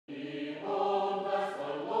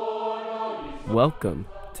Welcome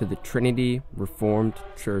to the Trinity Reformed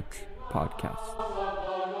Church podcast.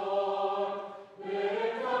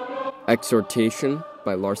 Exhortation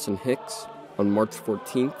by Larson Hicks on March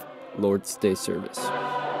 14th, Lord's Day service.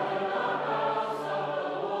 Our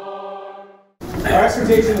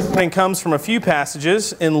exhortation this morning comes from a few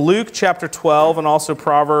passages in Luke chapter 12 and also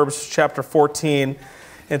Proverbs chapter 14.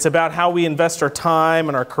 It's about how we invest our time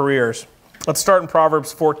and our careers. Let's start in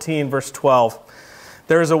Proverbs 14, verse 12.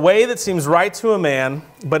 There is a way that seems right to a man,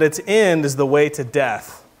 but its end is the way to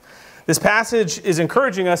death. This passage is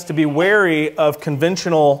encouraging us to be wary of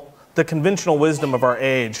the conventional wisdom of our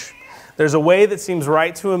age. There's a way that seems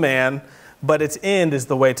right to a man, but its end is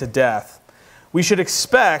the way to death. We should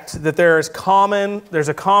expect that there's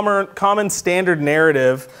a common standard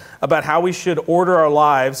narrative about how we should order our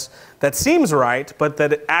lives that seems right, but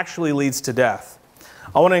that it actually leads to death.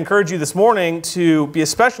 I want to encourage you this morning to be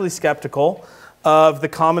especially skeptical of the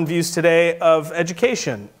common views today of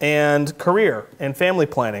education and career and family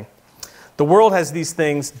planning. The world has these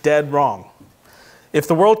things dead wrong. If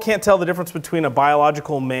the world can't tell the difference between a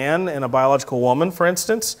biological man and a biological woman, for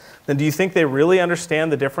instance, then do you think they really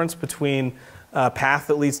understand the difference between a path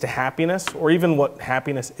that leads to happiness or even what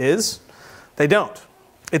happiness is? They don't.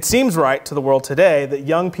 It seems right to the world today that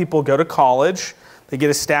young people go to college, they get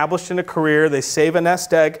established in a career, they save a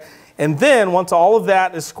nest egg, and then once all of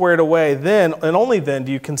that is squared away, then and only then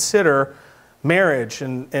do you consider marriage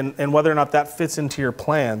and whether or not that fits into your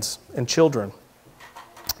plans and children.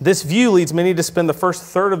 This view leads many to spend the first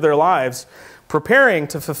third of their lives preparing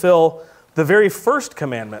to fulfill the very first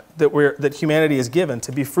commandment that humanity is given,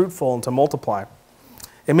 to be fruitful and to multiply.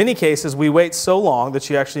 In many cases, we wait so long that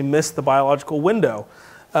you actually miss the biological window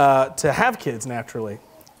to have kids naturally.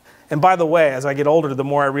 And by the way, as I get older, the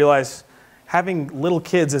more I realize having little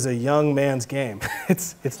kids is a young man's game.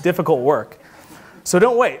 It's difficult work. So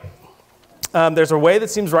don't wait. There's a way that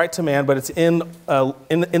seems right to man, but it's in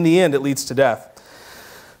the end, it leads to death.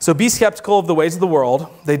 So be skeptical of the ways of the world.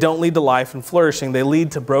 They don't lead to life and flourishing. They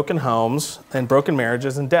lead to broken homes and broken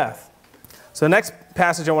marriages and death. So the next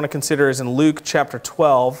passage I want to consider is in Luke chapter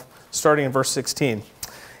 12, starting in verse 16.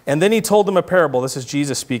 And then he told them a parable. This is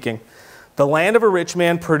Jesus speaking. The land of a rich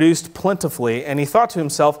man produced plentifully, and he thought to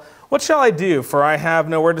himself, what shall I do, for I have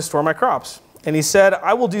nowhere to store my crops? And he said,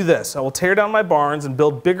 I will do this. I will tear down my barns and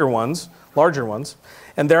build bigger ones, larger ones,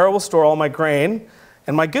 and there I will store all my grain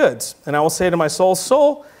and my goods. And I will say to my soul,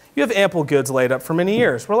 soul, you have ample goods laid up for many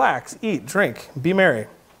years. Relax, eat, drink, be merry.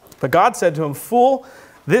 But God said to him, fool,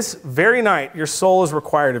 this very night your soul is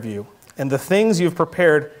required of you, and the things you have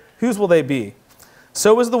prepared, whose will they be?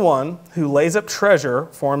 So is the one who lays up treasure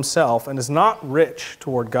for himself and is not rich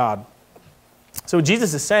toward God. So what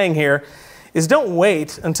Jesus is saying here is don't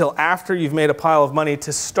wait until after you've made a pile of money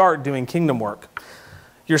to start doing kingdom work.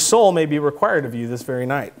 Your soul may be required of you this very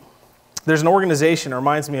night. There's an organization, it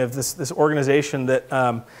reminds me of this organization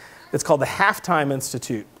that it's called the Halftime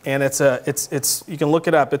Institute, and it's you can look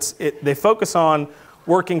it up. They focus on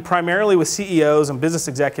working primarily with CEOs and business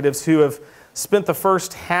executives who have spent the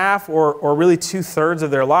first half or really 2/3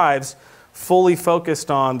 of their lives fully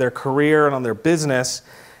focused on their career and on their business,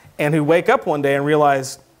 and who wake up one day and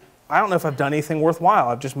realize, I don't know if I've done anything worthwhile.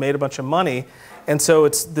 I've just made a bunch of money. And so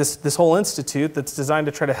it's this whole institute that's designed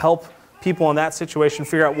to try to help people in that situation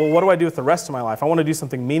figure out, well, what do I do with the rest of my life? I want to do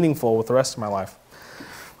something meaningful with the rest of my life.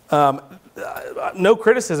 No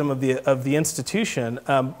criticism of the institution,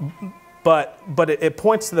 but it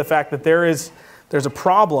points to the fact that there's a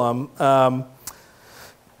problem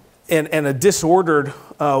and a disordered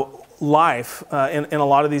life in a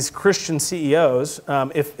lot of these Christian CEOs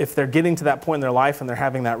if they're getting to that point in their life and they're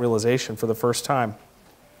having that realization for the first time.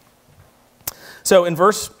 So in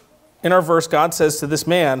our verse, God says to this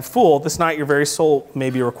man, fool, this night your very soul may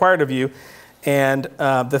be required of you, and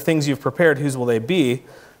the things you've prepared, whose will they be?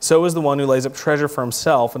 So is the one who lays up treasure for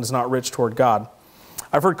himself and is not rich toward God.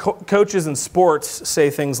 I've heard coaches in sports say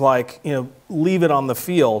things like, leave it on the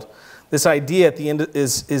field. This idea at the end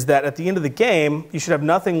is that at the end of the game, you should have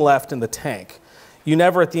nothing left in the tank. You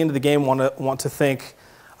never at the end of the game want to think,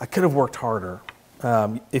 I could have worked harder.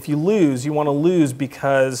 If you lose, you want to lose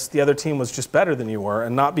because the other team was just better than you were,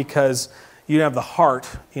 and not because you didn't have the heart,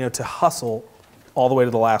 to hustle all the way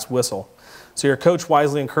to the last whistle. So your coach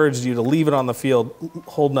wisely encouraged you to leave it on the field,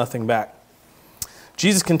 hold nothing back.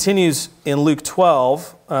 Jesus continues in Luke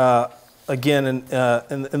 12, again in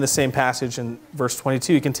the same passage in verse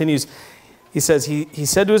 22. He continues, he says, he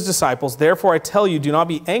said to his disciples, therefore I tell you, do not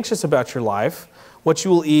be anxious about your life, what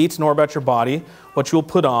you will eat, nor about your body, what you will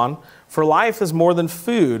put on. For life is more than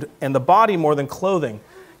food, and the body more than clothing.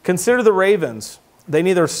 Consider the ravens. They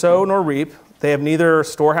neither sow nor reap. They have neither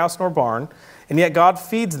storehouse nor barn, and yet God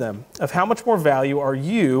feeds them. Of how much more value are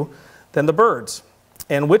you than the birds?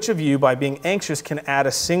 And which of you, by being anxious, can add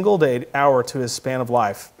a single day hour to his span of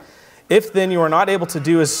life? If then you are not able to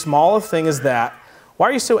do as small a thing as that, why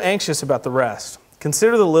are you so anxious about the rest?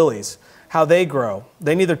 Consider the lilies, how they grow.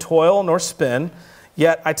 They neither toil nor spin.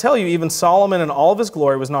 Yet I tell you, even Solomon in all of his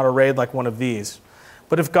glory was not arrayed like one of these.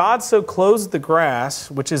 But if God so clothes the grass,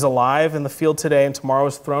 which is alive in the field today and tomorrow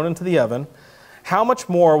is thrown into the oven, how much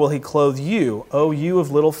more will he clothe you, O you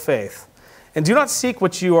of little faith? And do not seek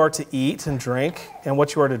what you are to eat and drink and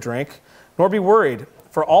what you are to drink, nor be worried,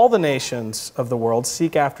 for all the nations of the world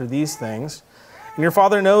seek after these things, and your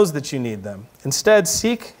Father knows that you need them. Instead,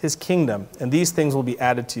 seek his kingdom, and these things will be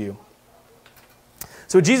added to you.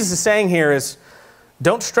 So what Jesus is saying here is,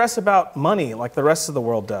 don't stress about money like the rest of the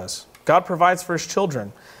world does. God provides for his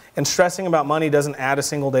children, and stressing about money doesn't add a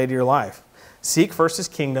single day to your life. Seek first his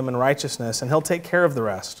kingdom and righteousness, and he'll take care of the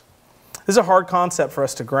rest. This is a hard concept for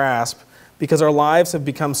us to grasp because our lives have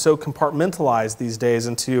become so compartmentalized these days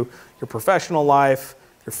into your professional life,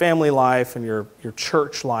 your family life, and your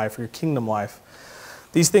church life, or your kingdom life.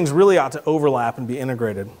 These things really ought to overlap and be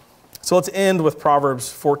integrated. So let's end with Proverbs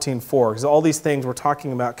 14:4, because all these things we're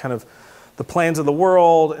talking about kind of the plans of the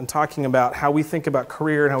world and talking about how we think about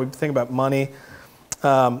career and how we think about money.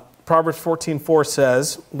 Proverbs 14:4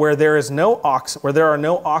 says, where there are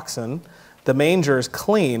no oxen, the manger is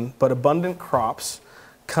clean, but abundant crops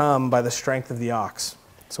come by the strength of the ox.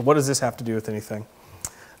 So what does this have to do with anything?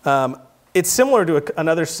 It's similar to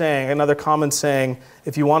another saying, another common saying,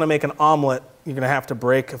 if you want to make an omelet, you're going to have to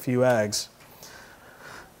break a few eggs.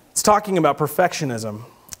 It's talking about perfectionism,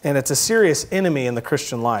 and it's a serious enemy in the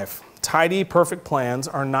Christian life. Tidy, perfect plans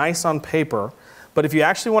are nice on paper, but if you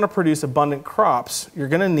actually want to produce abundant crops, you're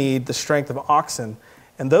going to need the strength of oxen.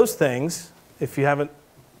 And those things, if you haven't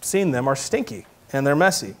seen them, are stinky and they're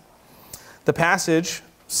messy. The passage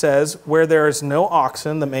says, where there is no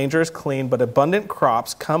oxen, the manger is clean, but abundant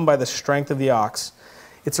crops come by the strength of the ox.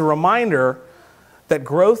 It's a reminder that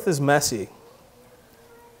growth is messy.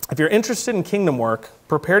 If you're interested in kingdom work,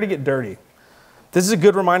 prepare to get dirty. This is a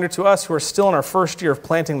good reminder to us who are still in our first year of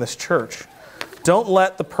planting this church. Don't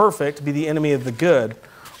let the perfect be the enemy of the good.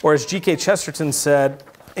 Or as G.K. Chesterton said,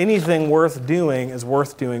 anything worth doing is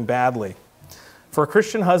worth doing badly. For a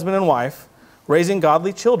Christian husband and wife, raising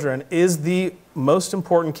godly children is the most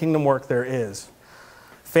important kingdom work there is.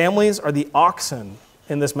 Families are the oxen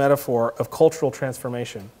in this metaphor of cultural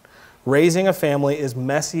transformation. Raising a family is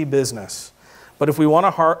messy business. But if we want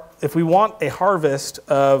a harvest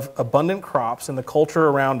of abundant crops in the culture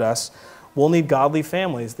around us, we'll need godly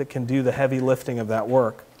families that can do the heavy lifting of that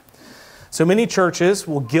work. So many churches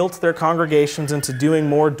will guilt their congregations into doing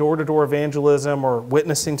more door-to-door evangelism or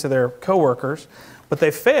witnessing to their coworkers, but they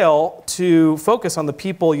fail to focus on the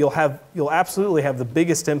people you'll absolutely have the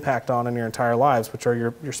biggest impact on in your entire lives, which are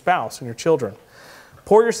your spouse and your children.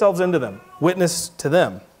 Pour yourselves into them. Witness to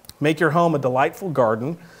them. Make your home a delightful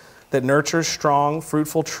garden that nurtures strong,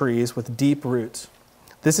 fruitful trees with deep roots.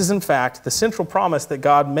 This is, in fact, the central promise that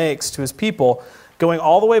God makes to his people, going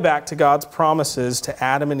all the way back to God's promises to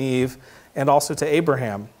Adam and Eve and also to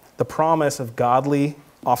Abraham, the promise of godly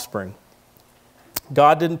offspring.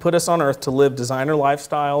 God didn't put us on earth to live designer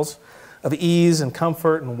lifestyles of ease and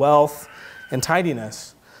comfort and wealth and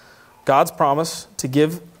tidiness. God's promise to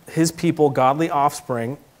give his people godly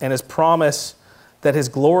offspring and his promise that his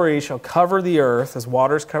glory shall cover the earth as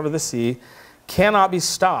waters cover the sea cannot be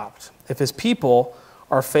stopped if his people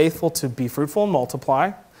are faithful to be fruitful and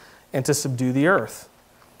multiply and to subdue the earth.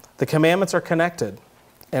 The commandments are connected,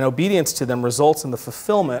 and obedience to them results in the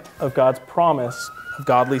fulfillment of God's promise of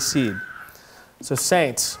godly seed. So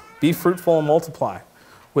saints, be fruitful and multiply.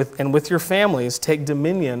 With your families, take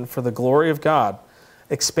dominion for the glory of God.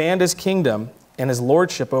 Expand his kingdom and his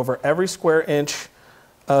lordship over every square inch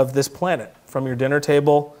of this planet, from your dinner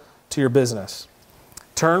table to your business.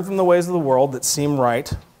 Turn from the ways of the world that seem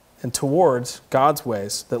right and towards God's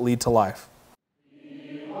ways that lead to life.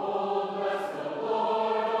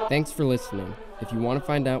 Thanks for listening. If you want to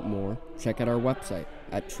find out more, check out our website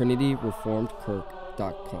at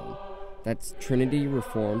trinityreformedkirk.com. That's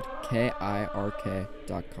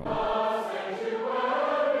trinityreformedkirk.com.